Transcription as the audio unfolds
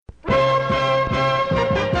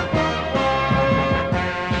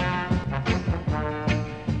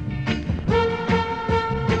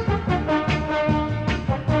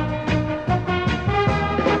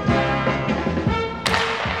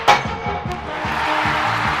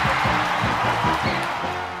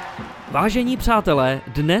Vážení přátelé,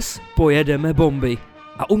 dnes pojedeme bomby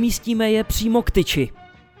a umístíme je přímo k tyči.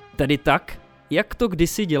 Tedy tak, jak to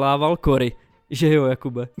kdysi dělával Cory. Že jo,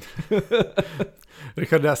 Jakube?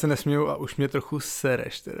 Richard, já se nesměju a už mě trochu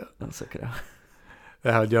sereš teda. No, sakra.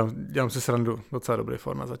 Já dělám si srandu, docela dobrý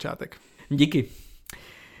form na začátek. Díky.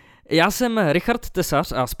 Já jsem Richard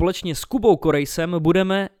Tesař a společně s Kubou Korejsem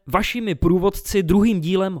budeme vašimi průvodci druhým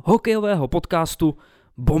dílem hokejového podcastu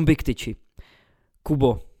Bomby k tyči.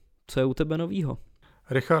 Kubo, co je u tebe novýho?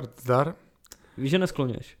 Richard, zdar? Víš, že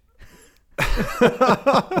neskloněš.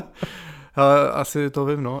 Hele, asi to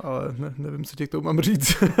vím, no, ale nevím, co ti k tomu mám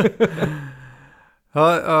říct.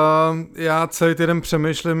 Hele, já celý týden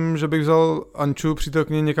přemýšlím, že bych vzal Anču,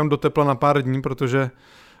 přítelkyni, někam do tepla na pár dní, protože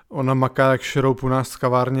ona maká jak šroub u nás v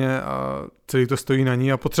kavárně a celý to stojí na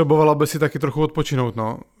ní a potřebovala by si taky trochu odpočinout,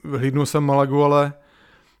 no. Vyhlídnul jsem Malagu, ale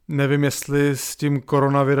nevím, jestli s tím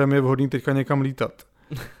koronavirem je vhodný teďka někam lítat.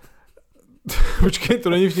 Počkej, to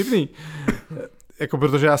není vtipný. Jako,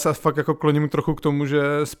 protože já se fakt jako kloním trochu k tomu, že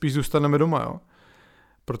spíš zůstaneme doma, jo.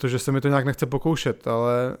 Protože se mi to nějak nechce pokoušet,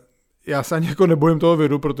 ale já se ani jako nebojím toho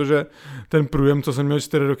viru, protože ten průjem, co jsem měl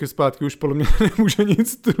 4 roky zpátky, už podle mě nemůže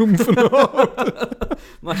nic trumfnout.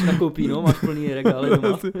 Máš nakoupíno, máš plný regály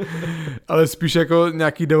doma. Ale spíš jako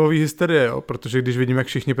nějaký davový hysterie, jo, protože když vidím, jak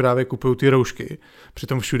všichni právě kupují ty roušky,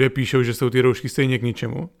 přitom všude píšou, že jsou ty roušky stejně k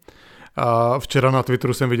ničemu. A včera na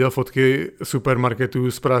Twitteru jsem viděl fotky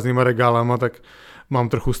supermarketů s prázdnýma regálama, tak mám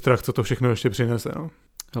trochu strach, co to všechno ještě přinese. No.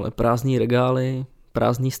 Ale prázdný regály,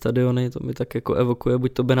 prázdný stadiony, to mi tak jako evokuje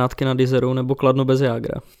buď to Benátky nad Jizerou, nebo Kladno bez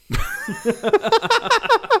Jágra.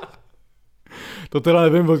 To teda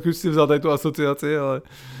nevím, odkud jsi vzal tady tu asociaci, ale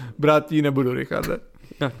brát jí nebudu, Richarde.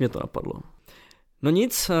 Jak mě to napadlo. No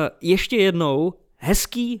nic, ještě jednou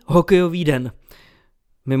hezký hokejový den.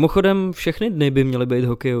 Mimochodem všechny dny by měly být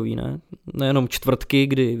hokejový, ne? Nejenom čtvrtky,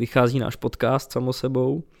 kdy vychází náš podcast samo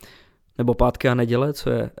sebou, nebo pátky a neděle, co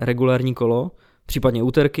je regulární kolo, případně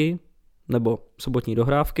úterky, nebo sobotní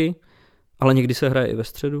dohrávky, ale někdy se hraje i ve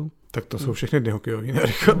středu. Tak to jsou všechny dny hokejový, ne,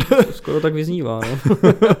 Richard? Skoro tak vyznívá, no.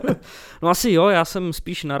 No asi jo, já jsem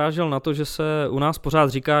spíš narážel na to, že se u nás pořád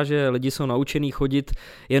říká, že lidi jsou naučený chodit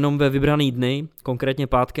jenom ve vybraný dny, konkrétně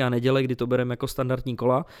pátky a neděle, kdy to bereme jako standardní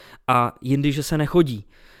kola, a jindy, že se nechodí.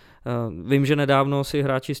 Vím, že nedávno si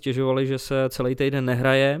hráči stěžovali, že se celý týden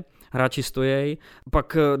nehraje, hráči stojí,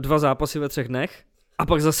 pak 2 zápasy ve 3 dnech a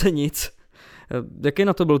pak zase nic. Jaký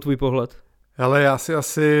na to byl tvůj pohled? Ale já si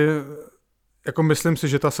asi, jako myslím si,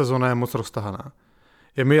 že ta sezona je moc roztahaná.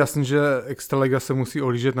 Je mi jasný, že Extraliga se musí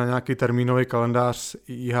ohlížet na nějaký termínový kalendář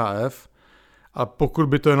IHF a pokud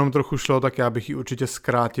by to jenom trochu šlo, tak já bych ji určitě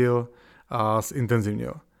zkrátil a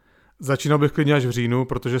zintenzivnil. Začínal bych klidně až v říjnu,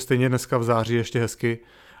 protože stejně dneska v září ještě hezky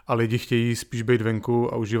a lidi chtějí spíš být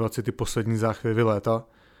venku a užívat si ty poslední záchvěvy léta.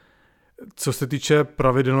 Co se týče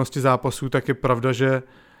pravidelnosti zápasů, tak je pravda, že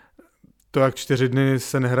to, jak 4 dny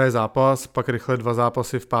se nehraje zápas, pak rychle 2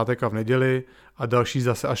 zápasy v pátek a v neděli a další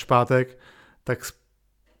zase až v pátek, tak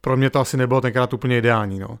pro mě to asi nebylo tenkrát úplně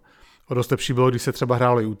ideální. No. O dost lepší bylo, když se třeba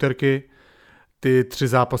hrály úterky, ty 3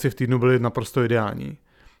 zápasy v týdnu byly naprosto ideální.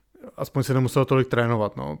 Aspoň se nemuselo tolik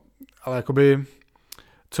trénovat. No. Ale jakoby,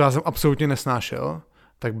 co já jsem absolutně nesnášel,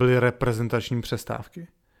 tak byly reprezentační přestávky.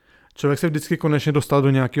 Člověk se vždycky konečně dostal do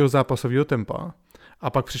nějakého zápasového tempa a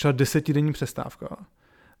pak přišla 10denní přestávka.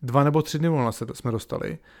 2 nebo 3 dny volna jsme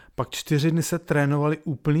dostali, pak 4 dny se trénovali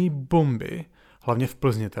úplný bomby, hlavně v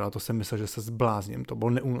Plzni, teda to jsem myslel, že se zblázním, to bylo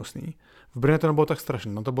neúnosný. V Brně to nebylo tak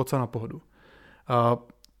strašné, no to bylo celá na pohodu. A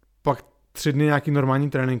pak 3 dny nějaký normální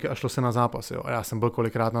tréninky a šlo se na zápasy, jo. A já jsem byl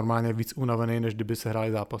kolikrát normálně víc unavený, než kdyby se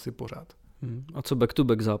hráli zápasy pořád. A co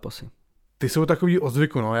back-to-back zápasy? Ty jsou takový o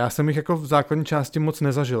zvyku, no. Já jsem jich jako v základní části moc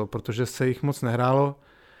nezažil, protože se jich moc nehrálo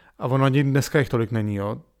a ono ani dneska jich tolik není,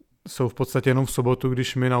 jo. Jsou v podstatě jenom v sobotu,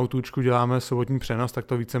 když my na Outůčku děláme sobotní přenos, tak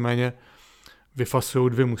to víceméně vyfasují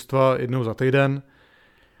 2 mužstva jednou za týden.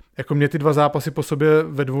 Jako mě ty 2 zápasy po sobě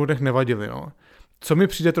ve 2 dnech nevadily, no. Co mi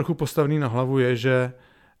přijde trochu postavený na hlavu je, že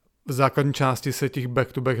v základní části se těch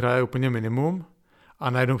back-to-back hraje úplně minimum a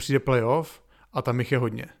najednou přijde playoff a tam jich je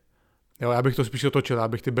hodně. Jo, já bych to spíš otočil, já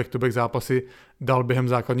bych ty back-to-back zápasy dal během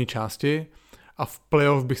základní části a v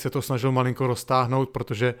playoff bych se to snažil malinko roztáhnout,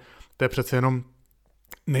 protože to je přece jenom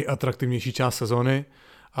nejatraktivnější část sezóny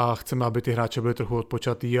a chceme, aby ty hráče byli trochu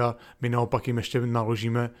odpočatý a my naopak jim ještě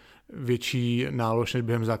naložíme větší nálož než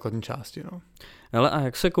během základní části. No. Ale a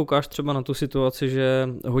jak se koukáš třeba na tu situaci, že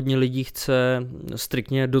hodně lidí chce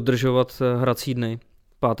striktně dodržovat hrací dny,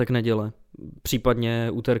 pátek, neděle,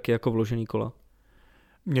 případně úterky jako vložený kola?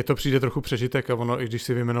 Mně to přijde trochu přežitek a ono, i když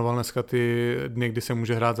si vyjmenoval dneska ty dny, kdy se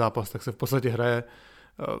může hrát zápas, tak se v podstatě hraje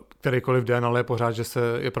kterýkoliv den, ale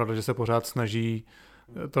je pravda, že se pořád snaží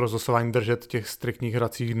to rozhlasování držet těch striktních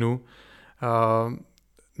hracích dnů.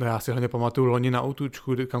 No já si hlavně pamatuju loni na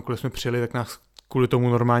Outučku, kamkoliv jsme přijeli, tak nás kvůli tomu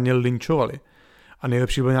normálně linčovali. A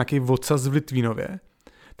nejlepší byl nějaký vocas v Litvínově.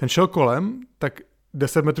 Ten šel kolem, tak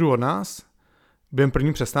 10 metrů od nás, během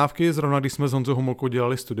první přestávky, zrovna když jsme s Honzou Homolkou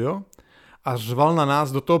dělali studio, a řval na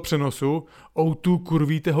nás do toho přenosu: O2,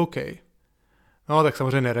 kurvíte hokej. No tak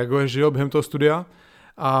samozřejmě nereaguješ, že jo, během toho studia.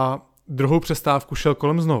 A druhou přestávku šel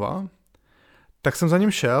kolem znova, tak jsem za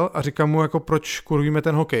ním šel a říkám mu, jako proč kurvíme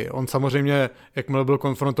ten hokej. On samozřejmě, jakmile byl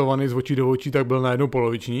konfrontovaný z očí do očí, tak byl najednou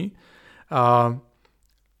poloviční. A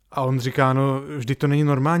on říká, no vždyť to není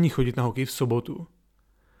normální chodit na hokej v sobotu.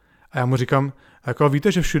 A já mu říkám, jako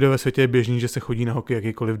víte, že všude ve světě je běžný, že se chodí na hokej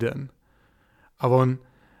jakýkoliv den. A on,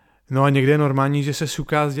 no a někde je normální, že se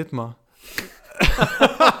šuká s dětma.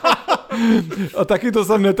 A taky to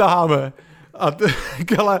sem netaháme.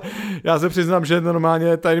 Ale já se přiznám, že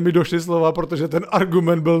normálně tady mi došly slova, protože ten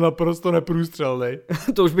argument byl naprosto neprůstřelný.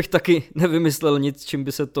 To už bych taky nevymyslel nic, čím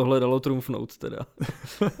by se tohle dalo trumfnout teda.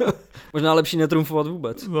 Možná lepší netrumfovat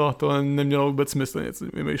vůbec. No, to nemělo vůbec smysl něco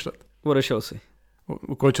vymýšlet. Odešel si.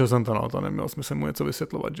 Ukončil jsem to, no, to nemělo smysl mu něco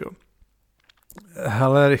vysvětlovat, jo.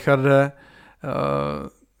 Hele, Richarde,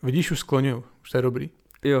 vidíš, už skloňuju, už to je dobrý.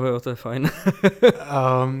 Jo, to je fajn.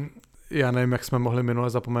 Já nevím, jak jsme mohli minule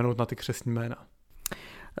zapomenout na ty křestní jména.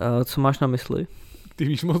 Co máš na mysli? Ty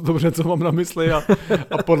víš moc dobře, co mám na mysli a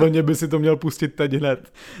podle mě by si to měl pustit teď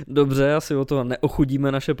hned. Dobře, asi o to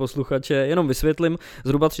neochudíme naše posluchače, jenom vysvětlím,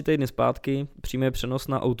 zhruba 3 týdny zpátky přímý přenos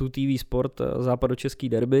na O2 TV Sport západočeský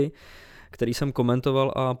derby, který jsem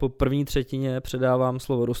komentoval, a po první třetině předávám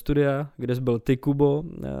slovo do studia, kde jsi byl ty, Kubo,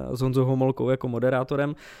 s Honzou Homolkou jako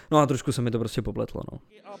moderátorem, no a trošku se mi to prostě popletlo. No.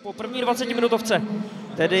 A po první 20-minutovce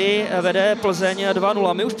tedy vede Plzeň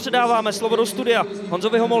 2-0. My už předáváme slovo do studia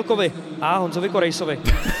Honzovi Homolkovi a Honzovi Korejsovi.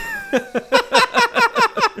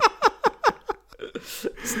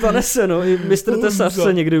 Stane se, no, i mistr Tesař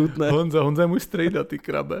se někdy utne. Honza je můj strejda, ty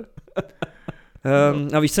krabe.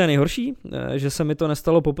 A víš, co je nejhorší? Že se mi to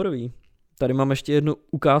nestalo poprvé. Tady mám ještě jednu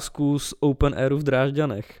ukázku z Open Airu v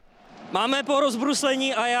Drážďanech. Máme po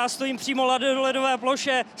rozbruslení a já stojím přímo na ledové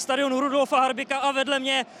ploše stadionu Rudolfa Harbika a vedle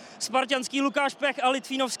mě spartanský Lukáš Pech a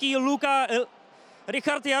litvínovský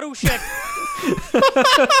Richard Jaroušek.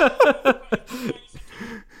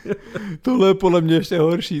 Tohle je podle mě ještě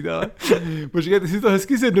horší, tak? Počkej, ty si to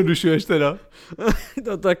hezky zjednodušuješ teda.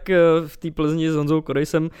 No tak v té Plzni s Honzou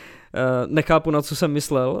Korejsem nechápu, na co jsem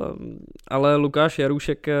myslel, ale Lukáš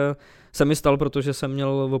Jaroušek se mi stal, protože jsem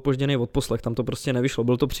měl opožděný odposlech, tam to prostě nevyšlo,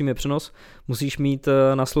 byl to přímý přenos, musíš mít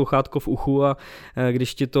naslouchátko v uchu a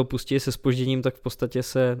když ti to pustí se zpožděním, tak v podstatě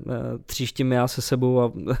se tříštím já se sebou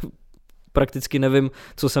a prakticky nevím,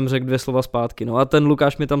 co jsem řekl 2 slova zpátky. No a ten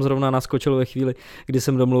Lukáš mi tam zrovna naskočil ve chvíli, kdy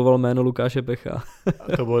jsem domluval jméno Lukáše Pecha.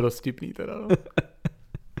 A to bylo dost vtipný teda, no.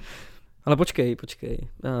 Ale počkej.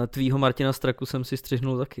 Tvýho Martina Straku jsem si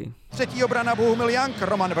střihnul taky. Třetí obrana Bohumil Jank,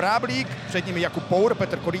 Roman Vráblík, před nimi Jakub Pour,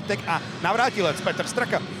 Petr Kodítek a navrátilec Petr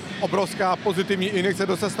Straka. Obrovská pozitivní injekce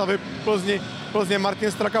do sestavy Plzně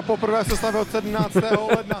Martin Straka poprvé v sestavě od 17.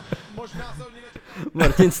 ledna. Možná se od něj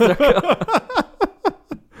Martin Straka.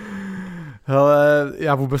 Hele,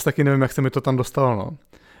 já vůbec taky nevím, jak se mi to tam dostalo, no.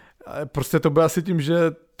 Prostě to bylo asi tím, že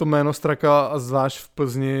to jméno Straka, a zvlášť v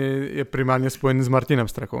Plzni, je primárně spojený s Martinem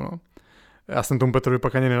Strakou, no. Já jsem tomu Petrovi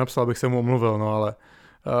pak ani nenapsal, abych se mu omluvil, no, ale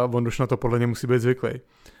on už na to podle něj musí být zvyklý.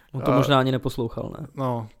 On to možná ani neposlouchal, ne?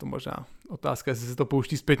 No, to možná. Otázka, jestli se to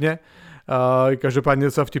pouští zpětně. Každopádně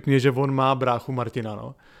docela vtipný je, že on má bráchu Martina,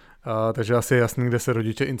 no. Takže asi je jasný, kde se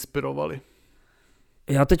rodiče inspirovali.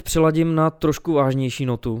 Já teď přiladím na trošku vážnější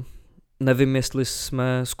notu. Nevím, jestli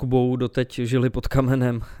jsme s Kubou doteď žili pod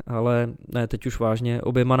kamenem, ale ne, teď už vážně.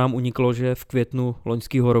 Oběma nám uniklo, že v květnu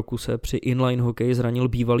loňského roku se při inline hokeji zranil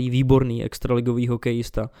bývalý výborný extraligový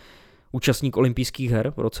hokejista, účastník olympijských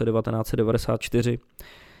her v roce 1994.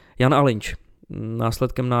 Jan Alinč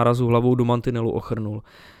následkem nárazu hlavou do mantinelu ochrnul.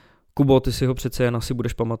 Kubo, ty si ho přece jen asi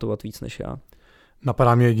budeš pamatovat víc než já.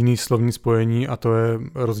 Napadá mě jediný slovní spojení a to je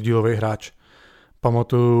rozdílový hráč.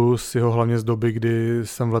 Pamatuju si ho hlavně z doby, kdy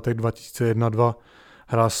jsem v letech 2001-2002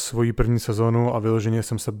 hrál svoji první sezónu a vyloženě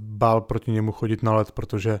jsem se bál proti němu chodit na led,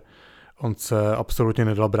 protože on se absolutně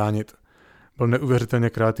nedal bránit. Byl neuvěřitelně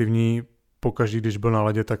kreativní, pokaždý, když byl na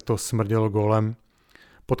ledě, tak to smrdělo gólem.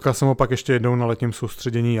 Potkal jsem ho pak ještě jednou na letním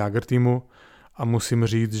soustředění Jágr týmu a musím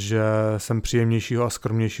říct, že jsem příjemnějšího a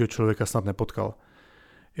skromnějšího člověka snad nepotkal.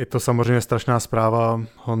 Je to samozřejmě strašná zpráva,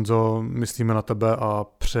 Honzo, myslíme na tebe a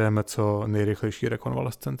přejeme co nejrychlejší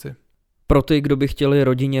rekonvalescenci. Pro ty, kdo by chtěli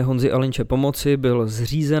rodině Honzy Alinče pomoci, byl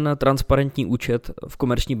zřízen transparentní účet v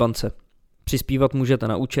Komerční bance. Přispívat můžete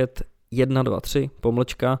na účet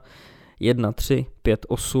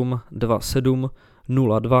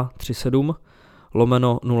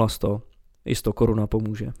 123-5827-0237/100 i 100 korun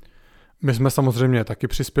pomůže. My jsme samozřejmě taky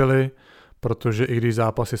přispěli, protože i když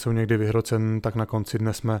zápasy jsou někdy vyhrocen, tak na konci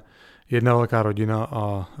dne jsme jedna velká rodina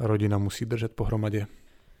a rodina musí držet pohromadě.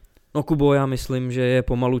 No Kubo, já myslím, že je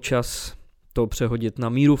pomalu čas to přehodit na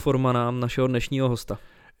Míru Formana, našeho dnešního hosta.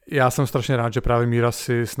 Já jsem strašně rád, že právě Míra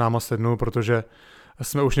si s náma sednul, protože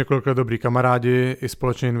jsme už několik let dobrý kamarádi, i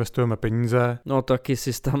společně investujeme peníze. No taky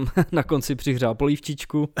jsi tam na konci přihřál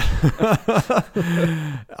polívčičku.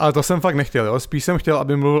 Ale to jsem fakt nechtěl, jo. Spíš jsem chtěl,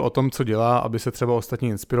 aby mluvil o tom, co dělá, aby se třeba ostatní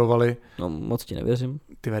inspirovali. No moc ti nevěřím.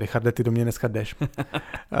 Ty Richarde, ty do mě dneska jdeš.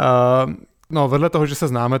 No vedle toho, že se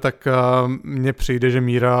známe, tak mně přijde, že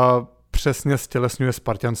Míra přesně stělesňuje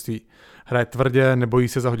spartanství. Hraje tvrdě, nebojí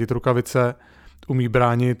se zahodit rukavice, umí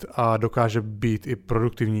bránit a dokáže být i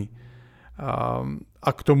produktivní.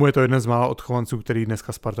 A k tomu je to jeden z mála odchovanců, který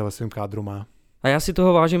dneska Sparta ve svém kádru má. A já si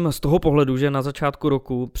toho vážím z toho pohledu, že na začátku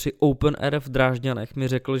roku při Open Air v Drážďanech mi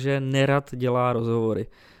řekl, že nerad dělá rozhovory,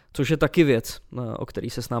 což je taky věc, o který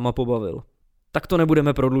se s náma pobavil. Tak to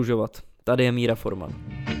nebudeme prodlužovat. Tady je Míra Forman.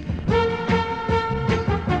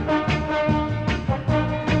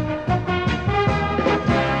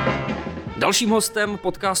 Dalším hostem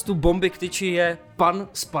podcastu Bomby k tyči je pan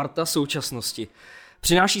Sparta současnosti.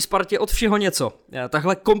 Přináší Spartě od všeho něco.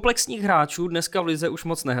 Takhle komplexních hráčů dneska v lize už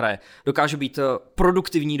moc nehraje. Dokáže být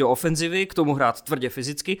produktivní do ofenzivy, k tomu hrát tvrdě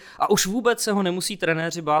fyzicky a už vůbec se ho nemusí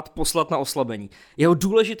trenéři bát poslat na oslabení. Jeho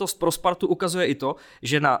důležitost pro Spartu ukazuje i to,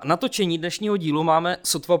 že na natočení dnešního dílu máme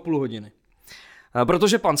sotva půl hodiny.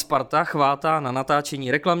 Protože pan Sparta chvátá na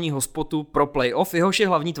natáčení reklamního spotu pro playoff, jehož je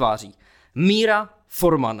hlavní tváří. Míra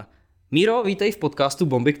Forman. Míro, vítej v podcastu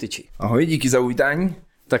Bomby k tyči. Ahoj, díky za uvítání.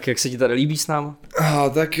 Tak jak se ti tady líbí s náma?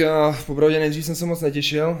 Popravdě nejdřív jsem se moc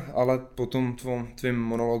netěšil, ale po tom tvým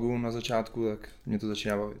monologu na začátku, tak mě to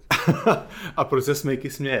začíná bavit. A proč se Smejky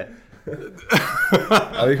směje?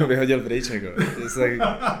 Abych ho vyhodil pryč, jako.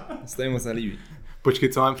 Se mi moc nelíbí. Počkej,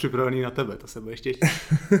 co mám připravený na tebe, to se budeš těšit.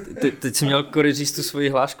 Teď jsi měl říct tu svoji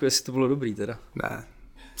hlášku, jestli to bylo dobrý teda. Ne,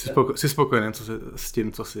 jsi spokojený s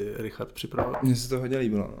tím, co si Richard připravil. Mně se to hodně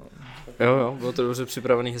líbilo, no. Jo, bylo to dobře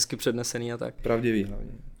připravený, hezky přednesený a tak. Pravdivý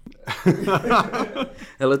hlavně.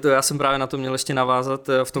 Hele, to já jsem právě na to měl ještě navázat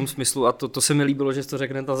v tom smyslu a to se mi líbilo, že jsi to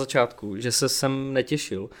řekne na začátku, že se sem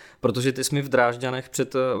netěšil, protože ty jsi mi v Drážďanech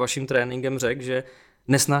před vaším tréninkem řekl, že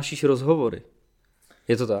nesnášíš rozhovory.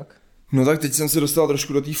 Je to tak? No tak teď jsem se dostal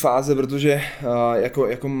trošku do té fáze, protože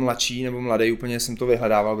jako mladší nebo mladý úplně jsem to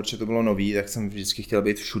vyhledával, protože to bylo nový, tak jsem vždycky chtěl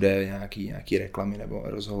být všude, nějaký reklamy nebo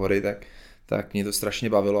rozhovory, tak mě to strašně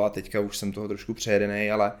bavilo a teďka už jsem toho trošku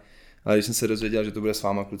přejedenej, ale když jsem se dozvěděl, že to bude s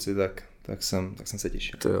váma kluci, tak jsem se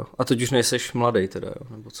těšil. To jo. A teď už nejseš mladý teda, jo,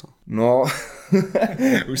 nebo co? No,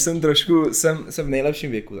 už jsem trošku, jsem v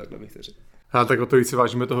nejlepším věku, takhle bych to řekl. Tak o to víc si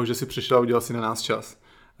vážíme toho, že jsi přišel a udělal si na nás čas.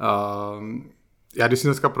 Já když si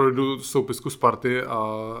dneska projdu soupisku Sparty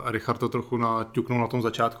a Richard to trochu naťuknul na tom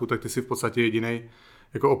začátku, tak ty jsi v podstatě jedinej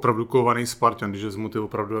jako opravdu kovaný Spartan, když vezmu ty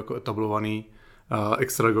opravdu jako etablovaný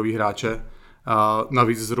extraligový hráče.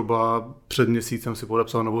 Navíc zhruba před měsícem si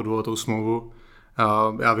podepsal novou dvouletou smlouvu.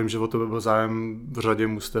 Já vím, že o tebe byl zájem v řadě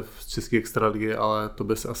mužstev z české extraligy, ale to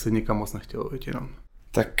by se asi nikam moc nechtělo většinou.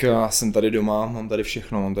 Tak jsem tady doma, mám tady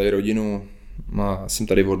všechno, mám tady rodinu, jsem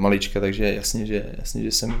tady od malička, takže jasně,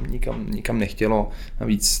 že jsem nikam nechtělo.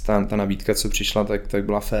 Navíc ta nabídka, co přišla, tak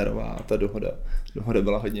byla férová a ta dohoda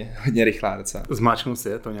byla hodně rychlá docela. Zmáčknout si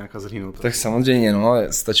je to nějaká zhrýnout? Tak samozřejmě, no,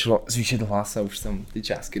 stačilo zvýšit hlas a už tam ty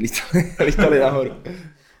částky lítaly nahoru.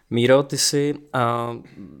 Míro, ty jsi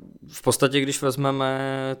v podstatě, když vezmeme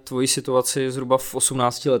tvoji situaci zhruba v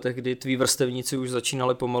 18 letech, kdy tví vrstevníci už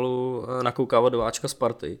začínali pomalu nakoukávat do Ačka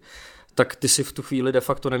Sparty, tak ty si v tu chvíli de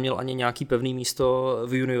facto neměl ani nějaký pevný místo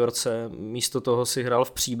v juniorce, místo toho si hrál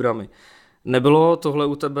v Příbrami. Nebylo tohle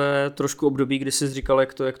u tebe trošku období, kdy jsi říkal,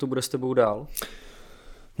 jak to bude s tebou dál?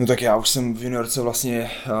 No tak já už jsem v juniorce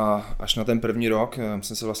vlastně až na ten první rok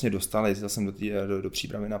jsem se vlastně dostal, jezdil jsem do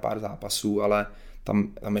Příbramy na pár zápasů, ale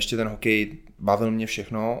tam ještě ten hokej bavil mě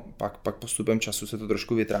všechno, pak postupem času se to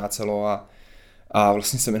trošku vytrácelo a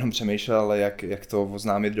vlastně jsem jenom přemýšlel, jak to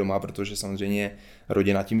oznámit doma, protože samozřejmě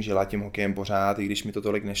rodina tím žila, tím hokejem pořád, i když mi to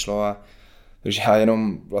tolik nešlo takže já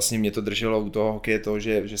jenom vlastně mě to drželo u toho hokeje to,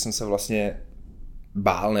 že jsem se vlastně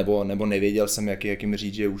bál nebo nevěděl jsem, jak jim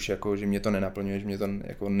říct, že už jako, že mě to nenaplňuje, že mě to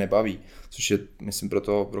jako nebaví, což je, myslím,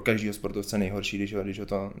 pro každého sportovce nejhorší, když ho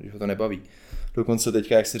to nebaví. Dokonce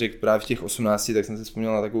teďka, jak jsi řekl, právě v těch 18, tak jsem si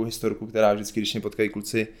vzpomněl na takovou historku, která vždycky, když mě potkají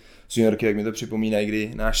kluci z juniorky, tak mi to připomínají,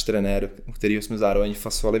 kdy náš trenér, u kterého jsme zároveň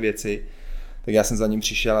fasovali věci, tak já jsem za ním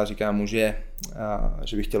přišel a říkám mu, že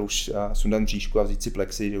bych chtěl už sundat bříšku a vzít si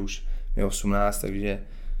plexi, že už je 18, takže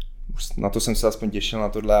na to jsem se aspoň těšil na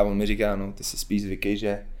tohle a on mi říká, no ty si spíš zvykej,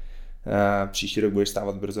 že příští rok budeš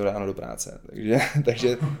stávat brzo ráno do práce,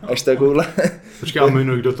 takže až takovouhle... Počkej, a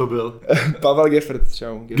jmenuji, kdo to byl? Pavel Geffert,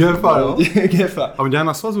 čau. Geffa, jo? Geffa. A on dělá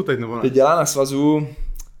na svazu teď, nebo ne? Teď dělá na svazu,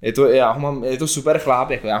 je to super chlap,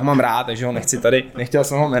 jako já ho mám rád, takže ho nechtěl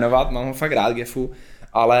jsem ho jmenovat, mám ho fakt rád, Geffu,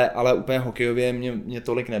 ale úplně hokejově mě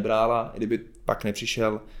tolik nebral a kdyby pak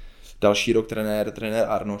nepřišel další rok trenér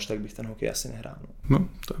Arnoš, tak bych ten hokej asi nehrál. No,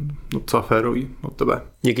 to je docela férový od tebe.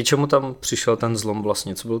 Díky čemu tam přišel ten zlom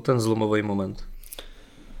vlastně? Co byl ten zlomový moment?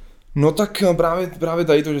 No tak právě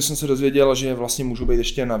tady to, že jsem se dozvěděl, že vlastně můžu být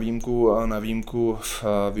ještě na výjimku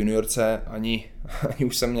v juniorce, ani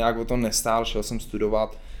už jsem nějak o tom nestál, šel jsem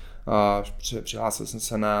studovat, přihlásil jsem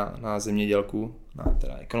se na zemědělku, na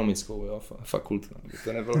teda ekonomickou, jo, fakultu,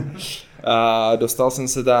 to nebylo. Dostal jsem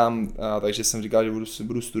se tam, takže jsem říkal, že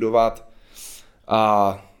budu studovat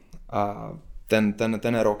a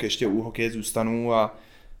ten rok ještě u hokeje zůstanu a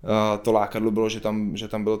to lákadlo bylo, že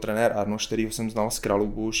tam byl trenér Arnoš, kterýho jsem znal z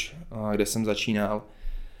Kralupy, kde jsem začínal.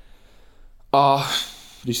 A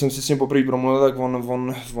když jsem si s ním poprvé promluvil, tak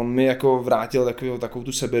on mi jako vrátil takovou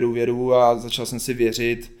tu sebedůvěru a začal jsem si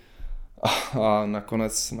věřit. A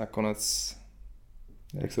nakonec,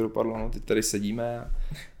 jak se dopadlo, no, teď tady sedíme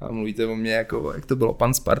a mluvíte o mě jako, jak to bylo,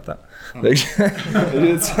 pan Sparta. Takže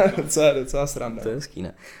docela sranda. To je hezký,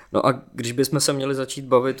 ne? No a když bychom se měli začít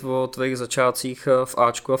bavit o tvých začátcích v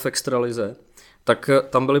Ačku a v extralize, tak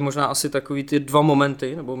tam byly možná asi takový ty dva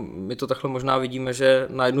momenty, nebo my to takhle možná vidíme, že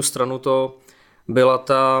na jednu stranu to byla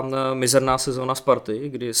ta mizerná sezóna Sparty,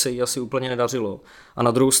 kdy se jí asi úplně nedařilo. A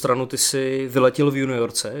na druhou stranu ty si vyletěl v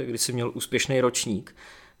juniorce, kdy si měl úspěšný ročník.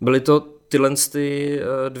 Byly to tyhle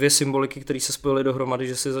dvě symboliky, které se spojily dohromady,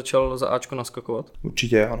 že jsi začal za Ačko naskakovat?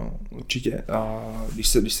 Určitě, ano, určitě. A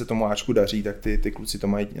když se tomu Ačku daří, tak ty kluci to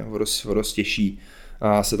mají dost těžší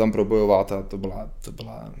a se tam probojovat a to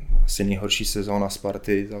byla asi nejhorší sezóna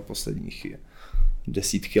Sparty za posledních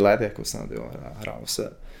desítky let, jako snad, jo, hrálo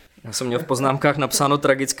se. Já jsem měl v poznámkách napsáno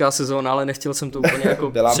tragická sezóna, ale nechtěl jsem to úplně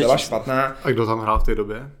jako byla špatná. A kdo tam hrál v té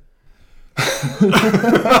době?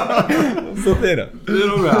 Co ty, no?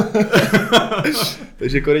 Jenom já.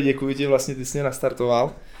 Takže Kory, děkuji ti, vlastně ty jsi mě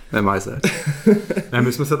nastartoval. Nemaj se. Ne,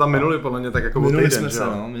 my jsme se tam minuli podle mě tak jako minuli týden,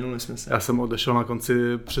 minuli jsme se. Já jsem odešel na konci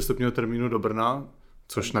přestupního termínu do Brna,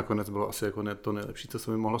 což nakonec bylo asi jako to nejlepší, co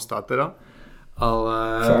se mi mohlo stát teda.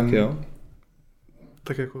 Ale... Fakt, jo?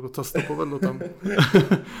 Tak jako docela se to povedlo tam.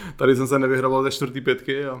 Tady jsem se nevyhrával ze 4.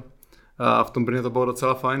 pětky a v tom Brně to bylo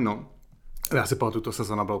docela fajn, no. Já si pamatuju, to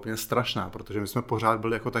sezona byla úplně strašná, protože my jsme pořád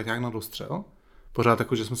byli jako tak nějak na dostřel. Pořád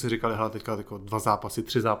jako, že jsme si říkali, hele, teďka jako 2 zápasy,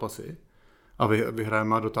 3 zápasy a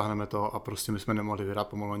vyhrajeme a dotáhneme to a prostě my jsme nemohli vyhrát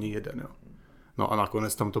pomalu ani jeden, jo. No a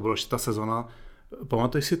nakonec tam to bylo ještě ta sezona.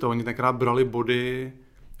 Pamatuješ si to, oni tenkrát brali body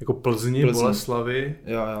jako Plzni. Boleslavy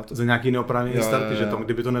za nějaký neoprávněný starty, že tam,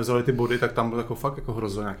 kdyby to nevzali ty body, tak tam byl jako fakt jako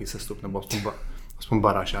hrozil nějaký sestup, nebo aspoň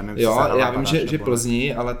baráž, já nevím, já vím, že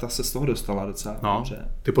Plzni, ale ta se z toho dostala docela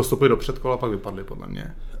dobře. Ty postupy do předkola, pak vypadly podle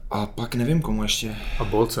mě. A pak nevím komu ještě. A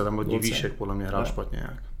Bolce, tam byl Divíšek, podle mě hrál špatně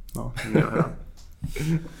nějak.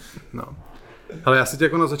 No. Ale já si tě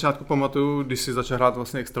jako na začátku pamatuju, když jsi začal hrát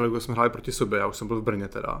vlastně extraligu, jsme hráli proti sobě, já už jsem byl v Brně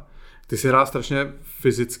teda. Ty jsi hrál strašně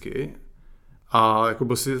fyzicky a jako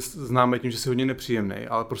byl si známý tím, že jsi hodně nepříjemný,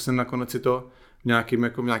 ale prostě nakonec si to v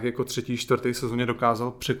nějaké jako 3., 4. sezóně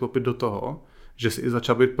dokázal překlopit do toho, že jsi i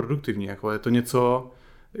začal být produktivní. Jako je to něco,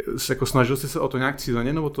 jako snažil jsi se o to nějak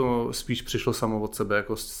cíleně, nebo to spíš přišlo samo od sebe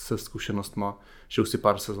jako se zkušenostma, že už si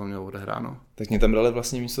pár sezón měl odehráno? Tak mě tam brali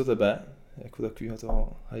vlastně místo tebe, jako takového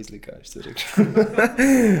toho hajzlika, ještě to řekl.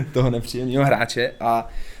 Toho nepříjemného hráče. A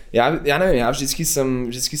já nevím, já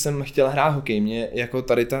vždycky jsem chtěl hrát hokej. Mě jako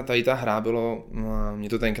tady ta hra bylo, mě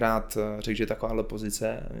to tenkrát řekl, že takováhle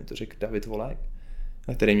pozice, mě to řekl David Volek,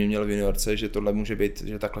 který mě měl v juniorce, že tohle může být,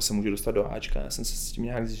 že takhle se může dostat do Ačka. Já jsem se s tím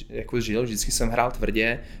nějak jako žil, vždycky jsem hrál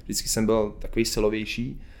tvrdě, vždycky jsem byl takový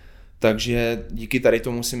silovější. Takže díky tady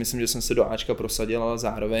tomu si myslím, že jsem se do Ačka prosadil, ale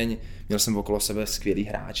zároveň měl jsem okolo sebe skvělý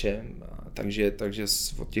hráče, takže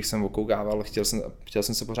od těch jsem okoukával, chtěl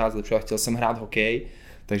jsem se pořád zlepšovat, chtěl jsem hrát hokej,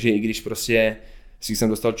 takže i když prostě si jsem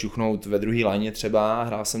dostal čuchnout ve druhé lajně třeba,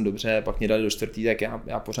 hrál jsem dobře, pak mě dali do 4., tak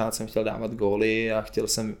já pořád jsem chtěl dávat góly a chtěl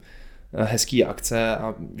jsem hezký akce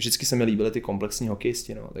a vždycky se mi líbily ty komplexní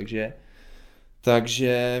hokejisti, no,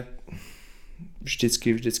 takže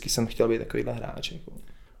vždycky jsem chtěl být takovýhle hráč. Jako.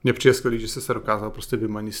 Mně přijde skvělý, že jsi se dokázal prostě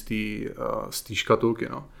vymanit z té škatulky,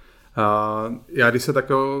 no. Já když se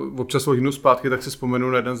tak občas ohýbnu zpátky, tak si vzpomenu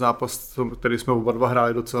na jeden zápas, který jsme oba dva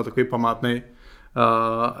hráli docela takový památný.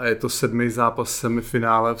 A je to 7. zápas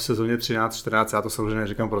semifinále v sezóně 13-14. Já to samozřejmě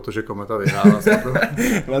neříkám, protože Kometa vyhrála.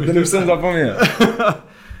 Na ten už jsem zapomněl.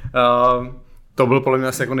 To byl podle mě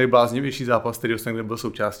asi jako nejbláznivější zápas, který jsem kde byl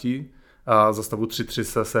součástí. Za stavu 3-3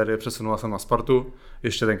 se série přesunula jsem na Spartu.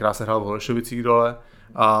 Ještě tenkrát se hrál v Holešovicích dole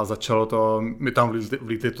a začalo to, my tam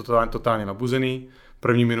vlítli totálně nabuzený.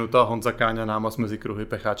 První minuta Honza Káňa námaz mezi kruhy,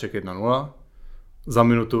 Pecháček 1-0. Za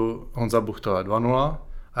minutu Honza Buchtele 2-0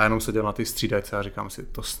 a jenom seděl na té střídačce a říkám si,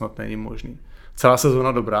 to snad není možný. Celá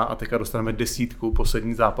sezóna dobrá a teďka dostaneme 10,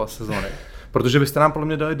 poslední zápas sezóny. Protože byste nám podle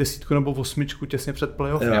mě dali 10 nebo 8 těsně před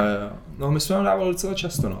playoff. Jo. No my jsme vám dávali docela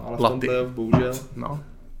často, no, ale v tom playoff bohužel. No.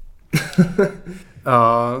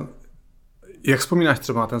 Jak vzpomínáš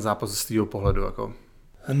třeba na ten zápas ze svého pohledu? Jako?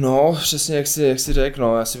 No, přesně jak jsi řekl,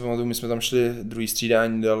 no, já si pamatuju, my jsme tam šli druhý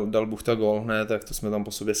střídání, dal Buchta gól hned, tak to jsme tam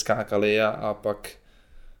po sobě skákali a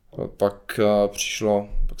pak přišlo,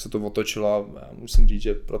 pak se to otočilo a já musím říct,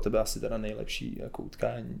 že pro tebe asi teda nejlepší jako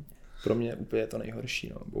utkání. Pro mě úplně to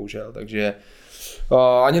nejhorší, no, bohužel, takže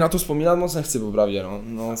ani na to vzpomínat moc nechci, popravdě, no.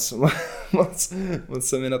 Moc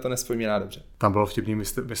se mi na to nevzpomíná dobře. Tam bylo vtipný,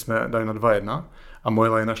 my jsme dali na 2-1 a moje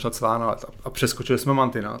lajna šla celá na let a přeskočili jsme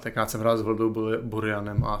mantina, tak já jsem hrál s Vldou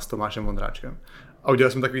Burianem a s Tomášem Vondráčkem. A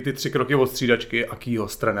udělali jsme takový ty 3 kroky od střídačky a Kýho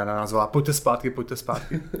z trenéra nás volá, pojďte zpátky.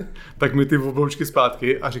 Tak mi ty obloučky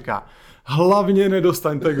zpátky a říká, hlavně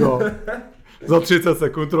nedostaňte gól. Za 30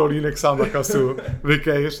 sekund rolínek sám na kasu,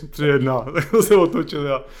 vykejř, 3-1, tak to se otočili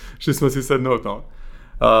a šli jsme si sednout, no.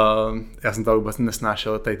 Já jsem tam vůbec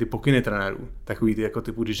nesnášel tady ty pokyny trenérů, takový ty jako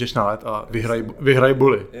typu, když jdeš na led a vyhraj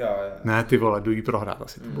buly. Jo. Ne, ty vole, jdu jí prohrát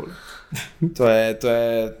asi ty buly.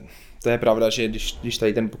 To je pravda, že když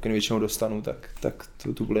tady ten pokyn většinou dostanu, tak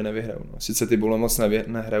tu buly nevyhraju. No. Sice ty buly moc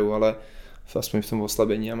nehraju, ale aspoň v tom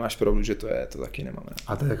oslabení a máš pravdu, že to taky nemám. Ne?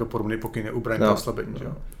 A to je jako podobný pokyn je ubránit to oslabení, že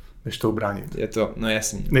jo? Než to ubránit. Je to, no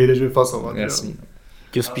jasný. Nejdeš vyfasovat, jasný.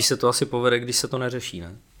 Tím spíš se to asi povede, když se to neřeší,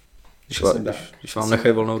 ne? Když vám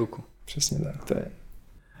nechají volnou ruku. Přesně tak, to je.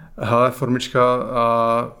 Hele, Formička,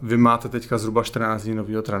 vy máte teďka zhruba 14 dní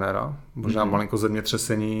nového trenéra, možná malinko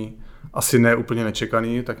zemětřesení, asi ne úplně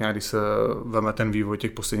nečekaný, tak nějak když se veme ten vývoj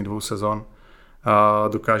těch posledních 2 sezon,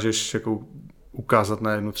 dokážeš jako ukázat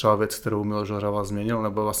na jednu třeba věc, kterou Miloš Hlava změnil,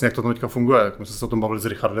 nebo vlastně jak to tam teďka funguje, jak my jsme se o tom bavili s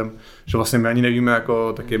Richardem, že vlastně my ani nevíme,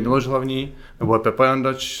 jako tak je Miloš Hlavní, nebo je Pepa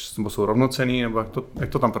Jandač, nebo jsou rovnocenní, nebo jak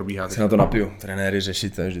to tam probíhá. Se na to napiju, trenéry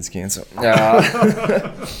řešit, to je vždycky něco.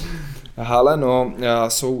 Ale no,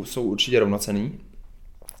 jsou určitě rovnocenní.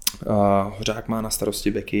 Hořák má na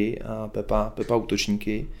starosti beky a Pepa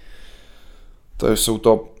útočníky.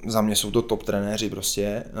 Za mě jsou to top trenéři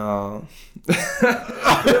prostě.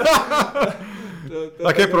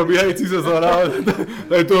 Také probíhající sezóna,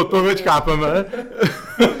 tady tu odpověď chápeme.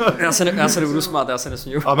 Já se nebudu smát, já se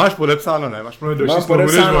nesmím. A máš podepsáno, ne? Máš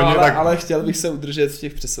podepsáno, ale chtěl bych se udržet v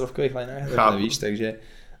těch přesilovkových lineách, tak nevíš, takže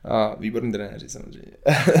výborný trenéři samozřejmě.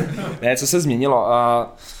 Ne, co se změnilo?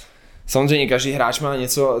 Samozřejmě každý hráč má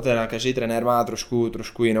něco, teda každý trenér má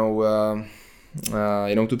trošku jinou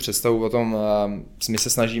tu představu o tom. My se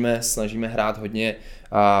snažíme hrát hodně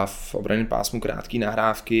v obranném pásmu krátké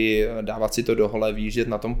nahrávky, dávat si to do hole, výjíždět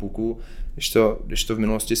na tom puku, když to v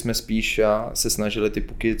minulosti jsme spíš se snažili ty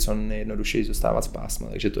puky co nejjednodušeji zůstávat z pásma,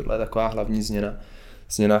 takže tohle je taková hlavní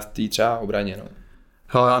změna v té třeba obraně. No.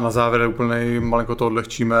 Hele, a na závěr úplně malinko to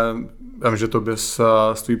odlehčíme. Vím, že tobě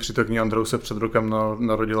s tvojí přítelkyní Andreou se před rokem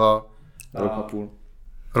narodila... Rok a půl.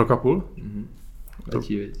 Rok a půl? Mhm.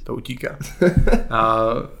 To utíká.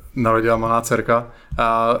 Narodila malá dcerka.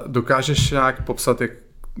 Dokážeš nějak popsat, jak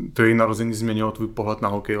to její narození změnilo tvůj pohled na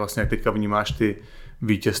hokej? Vlastně jak teďka vnímáš ty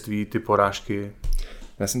vítězství, ty porážky?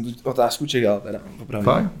 Já jsem tu otázku čekal teda,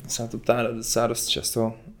 opravdu. Se na to ptá docela dost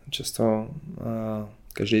často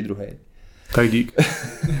každý druhý. Tak dík.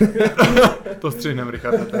 To střihnem,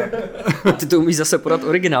 Richarde. Ty to umíš zase podat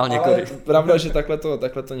originálně, Kory. Pravda, že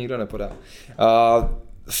takhle to nikdo nepodá.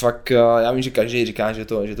 Fakt, já vím, že každý říká, že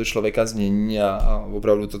to člověka změní a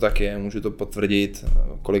opravdu to tak je, můžu to potvrdit.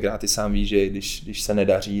 Kolikrát ty sám víš, že když se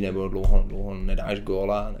nedaří nebo dlouho nedáš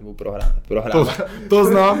góla nebo prohrává. To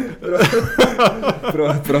znám.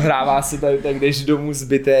 Prohrává se tak jdeš domů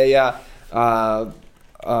zbytej a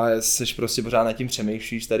a seš prostě pořád nad tím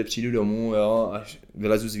přemýšlíš, tady přijdu domů, jo, až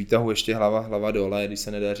vylezu z výtahu, ještě hlava dole, když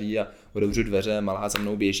se nedaří a otevřu dveře, malá za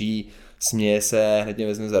mnou běží, směje se, hned mě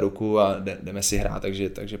vezme za ruku a jdeme si hrát,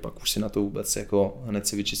 takže pak už si na to vůbec jako hned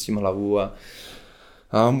si vyčistím hlavu a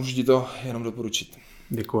můžu ti to jenom doporučit.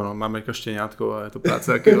 Děkuju, no, máme jako štěňátko a je to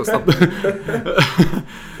práce jaký dostat.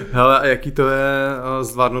 Hele, a jaký to je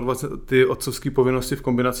zvládnout ty otcovské povinnosti v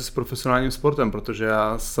kombinaci s profesionálním sportem, protože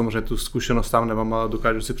já samozřejmě tu zkušenost tam nemám, ale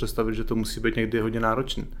dokážu si představit, že to musí být někdy hodně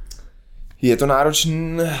náročný. Je to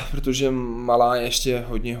náročný, protože malá je ještě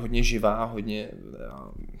hodně živá, hodně,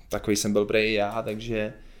 takový jsem byl prej já,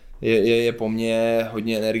 takže je po mně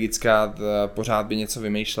hodně energická, pořád by něco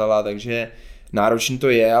vymýšlela, takže náročný to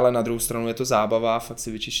je, ale na druhou stranu je to zábava, fakt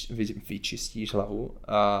si vyčistíš hlavu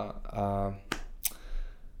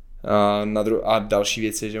a další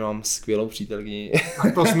věc je, že mám skvělou přítelkyni.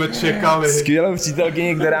 A to jsme čekali. Skvělou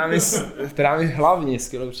přítelkyni, která mi hlavně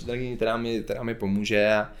skvělou přítelkyni, která mi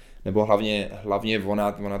pomůže, nebo hlavně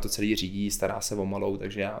ona to celý řídí, stará se o malou,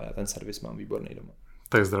 takže já ten servis mám výborný doma.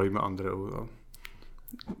 Tak zdravíme Andreu. No.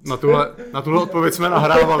 Na tuhle odpověď jsme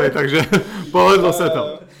nahrávali, takže povedlo se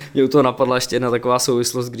to. Mě to napadla ještě jedna taková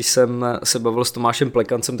souvislost, když jsem se bavil s Tomášem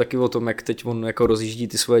Plekancem taky o tom, jak teď on jako rozjíždí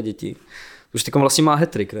ty svoje děti. Už teď vlastně má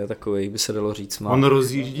hat-trick, ne? Takovej by se dalo říct. Má. On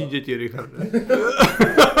rozjíždí děti, Richarde.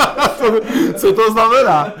 Co to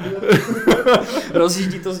znamená?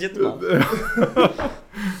 Rozjíždí to s dětma.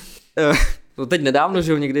 No teď nedávno,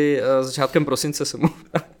 že jo, někdy začátkem prosince se mu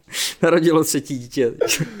narodilo 3. dítě.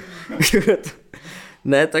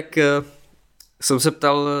 Ne, tak jsem se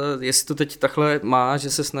ptal, jestli to teď takhle má, že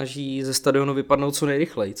se snaží ze stadionu vypadnout co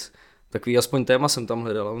nejrychlejc. Takový aspoň téma jsem tam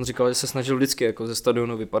hledal. On říkal, že se snažil vždycky jako ze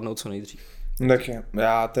stadionu vypadnout co nejdřív. Tak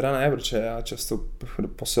já teda ne, protože já často do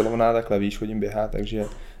posilovna takhle víš, chodím běhat, takže já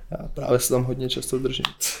právě se tam hodně často držím.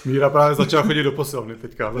 Míra právě začal chodit do posilovny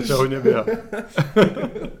teďka, začal hodně běhat.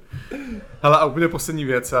 Hele, a úplně poslední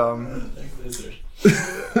věc.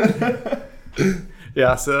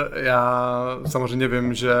 Já samozřejmě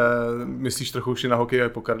vím, že myslíš trochu už i na hokej a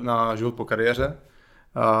na život po kariéře.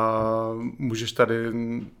 Můžeš tady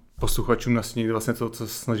posluchačům nastínit vlastně to, co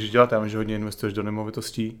snažíš dělat. Já vím, že hodně investuješ do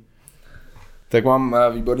nemovitostí. Tak mám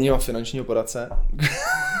výborného finančního poradce.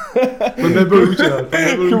 To nebyl účel.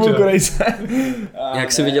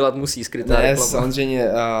 Jak si vydělat musí skrytá reklama. Ne, samozřejmě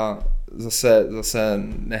zase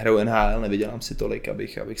nehraju NHL, nevydělám si tolik,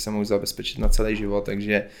 abych se mohl zabezpečit na celý život,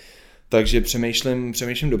 takže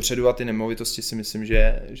přemýšlím dopředu a ty nemovitosti si myslím,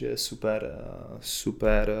 že je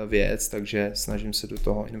super věc, takže snažím se do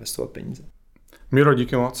toho investovat peníze. Miro,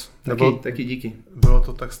 díky moc. Taky díky. Bylo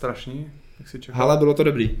to tak strašný, jak si čekal? Hele, bylo to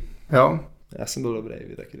dobrý. Jo? Já jsem byl dobrý,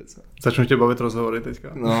 vy taky docela. Začnu tě bavit rozhovory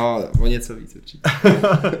teďka. No, o něco víc určitě.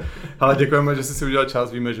 Ale děkujeme, že jsi si udělal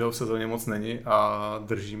čas, víme, že ho v sezóně moc není a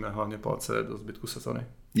držíme hlavně palce do zbytku sezóny.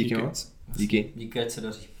 Díky moc. Díky. Díky, ať se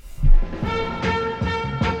daří.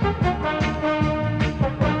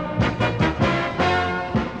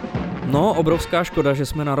 No, obrovská škoda, že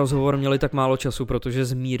jsme na rozhovor měli tak málo času, protože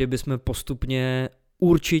z Míry bychom postupně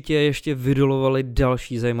určitě ještě vydolovali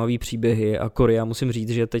další zajímavý příběhy a Kory, já musím říct,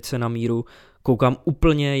 že teď se na Míru koukám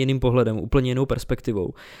úplně jiným pohledem, úplně jinou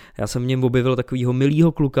perspektivou. Já jsem v něm objevil takovýho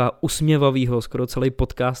milýho kluka, usměvavýho, skoro celý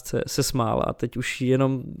podcast se smál a teď už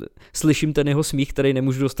jenom slyším ten jeho smích, který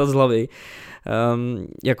nemůžu dostat z hlavy.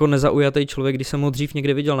 Jako nezaujatý člověk, když jsem ho dřív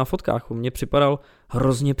někde viděl na fotkách, on mně připadal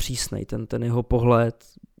hrozně přísnej, ten jeho pohled,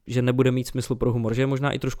 že nebude mít smysl pro humor, že je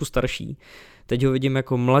možná i trošku starší. Teď ho vidím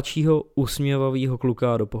jako mladšího, usměvavýho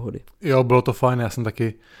kluka do pohody. Jo, bylo to fajn, já jsem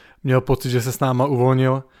taky měl pocit, že se s náma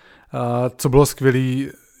uvolnil. Co bylo skvělý,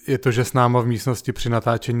 je to, že s náma v místnosti při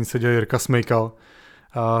natáčení seděl Jirka Smejkal,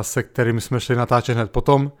 se kterým jsme šli natáčet hned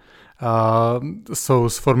potom. Jsou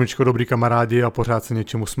s Formičkou dobrý kamarádi a pořád se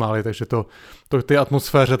něčemu smáli, takže to té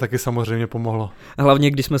atmosféře taky samozřejmě pomohlo.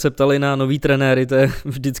 Hlavně, když jsme se ptali na nový trenéry, to je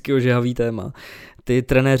vždycky ožehavý téma. Ty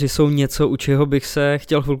trenéři jsou něco, u čeho bych se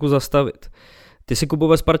chtěl chvilku zastavit. Ty jsi, Kubo,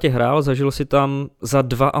 ve Spartě hrál, zažil si tam za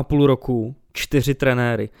 2,5 roku 4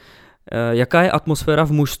 trenéry. Jaká je atmosféra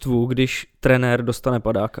v mužstvu, když trenér dostane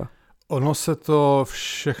padáka? Ono se to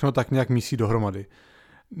všechno tak nějak mísí dohromady.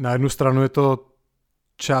 Na jednu stranu je to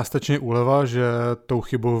částečně úleva, že tou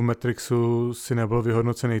chybou v Matrixu si nebyl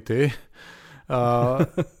vyhodnocený ty.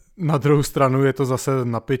 Na druhou stranu je to zase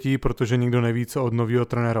napětí, protože nikdo neví, co od nového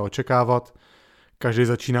trenéra očekávat. Každý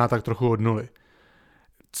začíná tak trochu od nuly.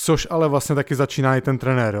 Což ale vlastně taky začíná i ten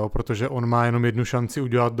trenér, jo? Protože on má jenom jednu šanci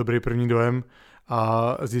udělat dobrý první dojem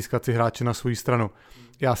a získat si hráče na svou stranu.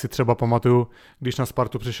 Já si třeba pamatuju, když na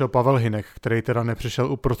Spartu přišel Pavel Hynek, který teda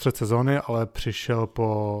nepřišel uprostřed sezóny, ale přišel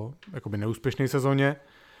po jakoby neúspěšné sezóně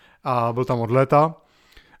a byl tam od léta.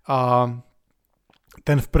 a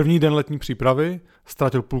ten v první den letní přípravy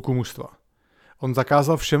ztratil půlku mužstva. On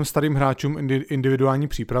zakázal všem starým hráčům individuální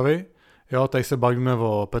přípravy. Jo, tady se bavíme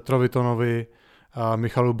o Petrovi Tonovi, a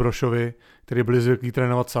Michalu Brošovi, kteří byli zvyklí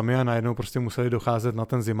trénovat sami a najednou prostě museli docházet na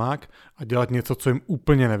ten zimák a dělat něco, co jim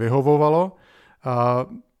úplně nevyhovovalo.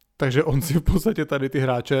 Takže on si v podstatě tady ty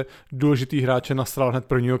hráče, důležitý hráče nasral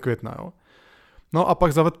hned 1. května. Jo. No a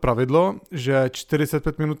pak zavedl pravidlo, že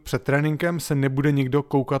 45 minut před tréninkem se nebude nikdo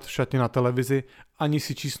koukat v šatně na televizi ani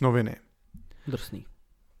si číst noviny. Drsný.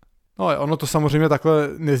 No ono to samozřejmě takhle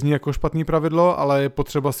nezní jako špatný pravidlo, ale je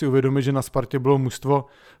potřeba si uvědomit, že na Spartě bylo mužstvo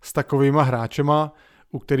s takovýma hráčema,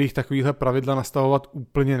 u kterých takovýhle pravidla nastavovat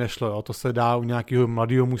úplně nešlo. Jo. To se dá u nějakého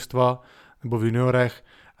mladého mužstva nebo v juniorech.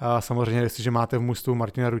 A samozřejmě, jestliže máte v mužstvu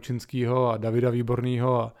Martina Ručinského a Davida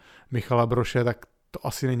Výborného a Michala Broše, tak to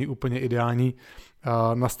asi není úplně ideální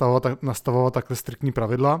nastavovat takhle striktní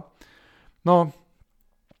pravidla. No,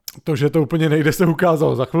 to, že to úplně nejde, se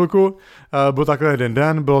ukázalo za chvilku. Byl takhle jeden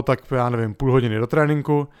den, bylo tak, já nevím, půl hodiny do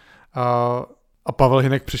tréninku a Pavel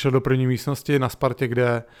Hynek přišel do první místnosti na Spartě,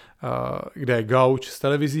 kde je gauč s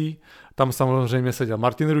televizí. Tam samozřejmě seděl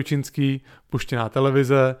Martin Ručinský, puštěná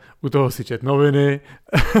televize, u toho si čet noviny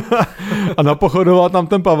a napochodoval tam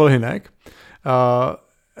ten Pavel Hynek.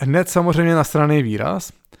 Hned samozřejmě nasranej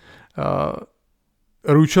výraz.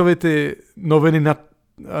 Růčovi ty noviny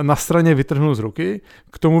na straně vytrhnul z ruky,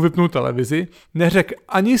 k tomu vypnul televizi, neřekl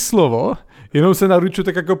ani slovo, jenom se na Růču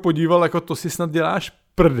tak jako podíval, jako to si snad děláš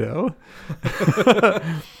prdel.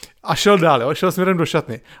 A šel dál, jo? Šel směrem do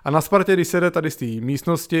šatny. A na Spartě, když se jde tady z té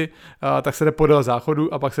místnosti, tak se jde podél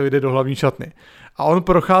záchodu a pak se vyjde do hlavní šatny. A on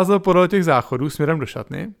procházel podél těch záchodů směrem do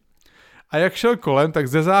šatny a jak šel kolem, tak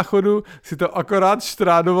ze záchodu si to akorát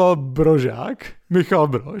štrádoval Brožák, Michal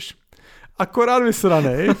Brož, akorát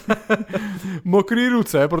vysranej, mokrý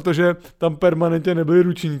ruce, protože tam permanentně nebyly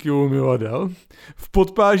ručníky u umyvadel, v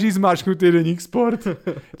podpáží zmáčknutý deník Sport.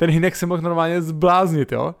 Ten Hynek se mohl normálně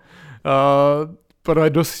zbláznit, jo. Pro je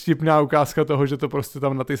dost vtipná ukázka toho, že to prostě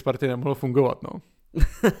tam na té Spartě nemohlo fungovat, no.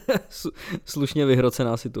 Slušně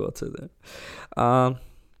vyhrocená situace. Ne? A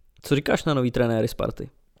co říkáš na nový trenéry Sparty?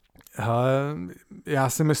 Hele, já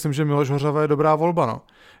si myslím, že Miloš Hořava je dobrá volba, no.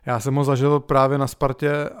 Já jsem ho zažil právě na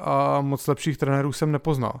Spartě a moc lepších trenérů jsem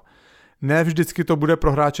nepoznal. Ne vždycky to bude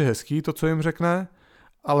pro hráče hezký, to, co jim řekne,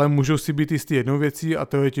 ale můžou si být jistý jednou věcí a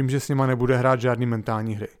to je tím, že s nima nebude hrát žádný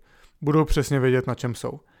mentální hry. Budou přesně vědět, na čem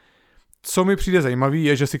jsou. Co mi přijde zajímavý,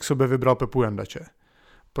 je, že si k sobě vybral Pepu Jandače.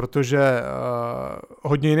 Protože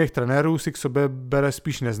hodně jiných trenérů si k sobě bere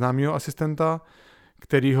spíš neznámýho asistenta,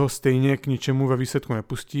 který ho stejně k ničemu ve výsledku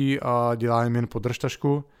nepustí a dělá jim jen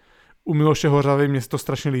podržtašku. U Miloše Hořavy mě se to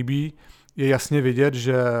strašně líbí. Je jasně vidět,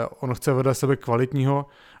 že on chce vedle sebe kvalitního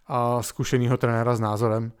a zkušeného trenéra s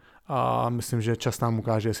názorem. A myslím, že čas nám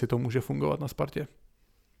ukáže, jestli to může fungovat na Spartě.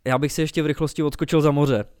 Já bych si ještě v rychlosti odskočil za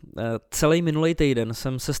moře. Celý minulý týden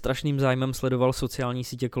jsem se strašným zájmem sledoval sociální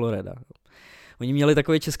sítě Coloreda. Oni měli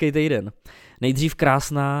takový český týden. Nejdřív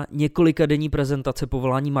krásná několikadenní prezentace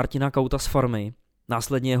povolání Martina Kauta z farmy,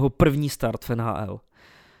 následně jeho první start v NHL.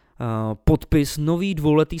 Podpis nový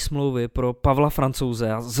dvouletý smlouvy pro Pavla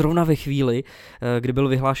Francouze a zrovna ve chvíli, kdy byl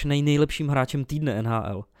vyhlášený nejlepším hráčem týdne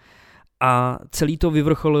NHL. A celý to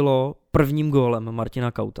vyvrcholilo prvním gólem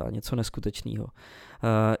Martina Kauta, něco neskutečného.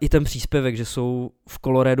 I ten příspěvek, že jsou v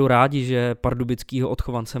Coloradu rádi, že pardubickýho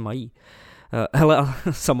odchovance mají. Hele, a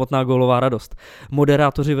samotná gólová radost.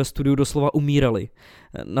 Moderátoři ve studiu doslova umírali.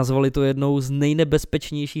 Nazvali to jednou z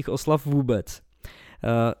nejnebezpečnějších oslav vůbec.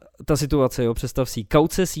 Ta situace, jo, představ si,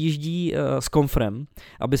 Kaut se sjíždí s Konfrem,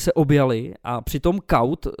 aby se objali a přitom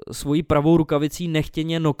Kaut svojí pravou rukavicí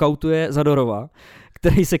nechtěně nokautuje Zadorova,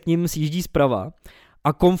 který se k ním sjíždí zprava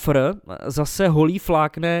a Konfr zase holí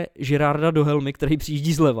flákne Girarda do helmy, který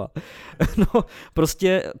přijíždí zleva. No,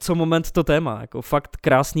 prostě co moment to téma, jako fakt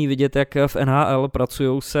krásný vidět, jak v NHL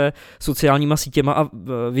pracujou se sociálníma sítěma a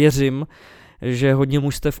věřím, že hodně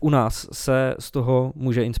mužstev u nás se z toho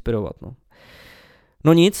může inspirovat, no.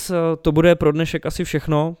 No nic, to bude pro dnešek asi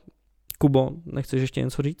všechno. Kubo, nechceš ještě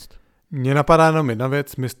něco říct? Mně napadá jenom jedna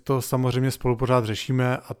věc, my to samozřejmě spolu pořád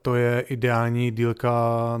řešíme a to je ideální dílka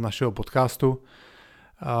našeho podcastu.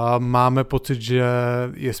 Máme pocit, že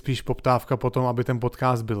je spíš poptávka po tom, aby ten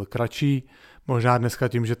podcast byl kratší. Možná dneska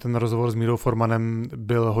tím, že ten rozhovor s Mírou Formanem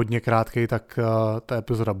byl hodně krátký, tak ta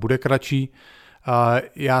epizoda bude kratší.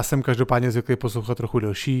 Já jsem každopádně zvyklý poslouchat trochu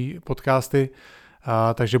delší podcasty,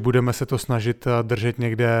 takže budeme se to snažit držet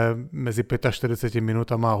někde mezi 45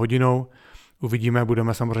 minutama a hodinou. Uvidíme,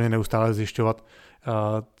 budeme samozřejmě neustále zjišťovat,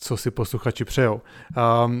 co si posluchači přejou.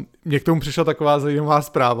 Mně k tomu přišla taková zajímavá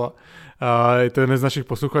zpráva. Je to jeden z našich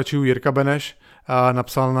posluchačů, Jirka Beneš,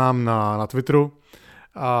 napsal nám na Twitteru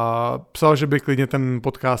a psal, že by klidně ten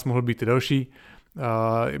podcast mohl být i delší.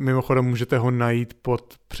 Mimochodem můžete ho najít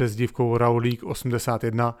pod přezdívkou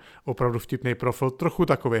Raulík81, opravdu vtipný profil, trochu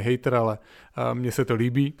takový hater, ale mně se to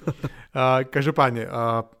líbí. Každopádně,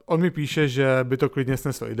 on mi píše, že by to klidně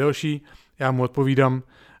sneslo i delší, já mu odpovídám,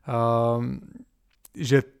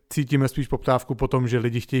 že cítíme spíš poptávku po tom, že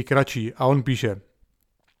lidi chtějí kratší a on píše: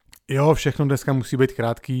 jo, všechno dneska musí být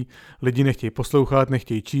krátký, lidi nechtějí poslouchat,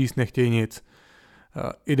 nechtějí číst, nechtějí nic.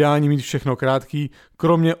 Ideální mít všechno krátký,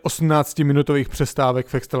 kromě 18-minutových přestávek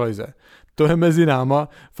v extralize. To je mezi náma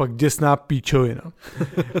fakt děsná píčovina.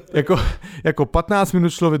 jako 15 minut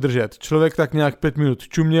šlo vydržet. Člověk tak nějak 5 minut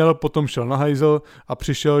čuměl, potom šel na hajzel a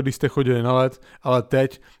přišel, když jste chodili na led, ale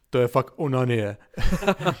teď to je fakt onanie.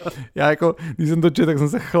 Já jako, když jsem to četl, tak jsem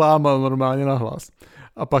se chlámal normálně na hlas.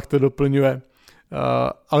 A pak to doplňuje.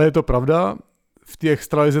 Ale je to pravda, v té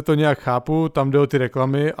extralize to nějak chápu, tam jde o ty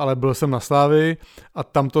reklamy, ale byl jsem na Slávii a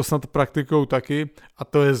tam to snad praktikou taky a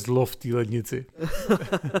to je zlo v té lednici.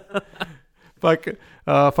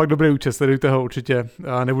 Fakt dobrý účet, sledujte ho určitě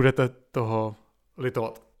a nebudete toho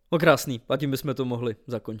litovat. No krásný, a tím bychom to mohli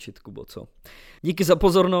zakončit, Kubo, co? Díky za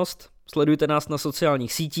pozornost, sledujte nás na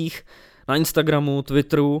sociálních sítích, na Instagramu,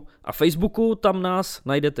 Twitteru a Facebooku, tam nás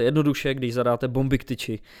najdete jednoduše, když zadáte Bomby k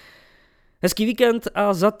tyči. Hezký víkend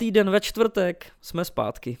a za týden ve čtvrtek jsme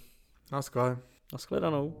zpátky. Naschle.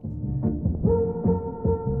 Nashledanou.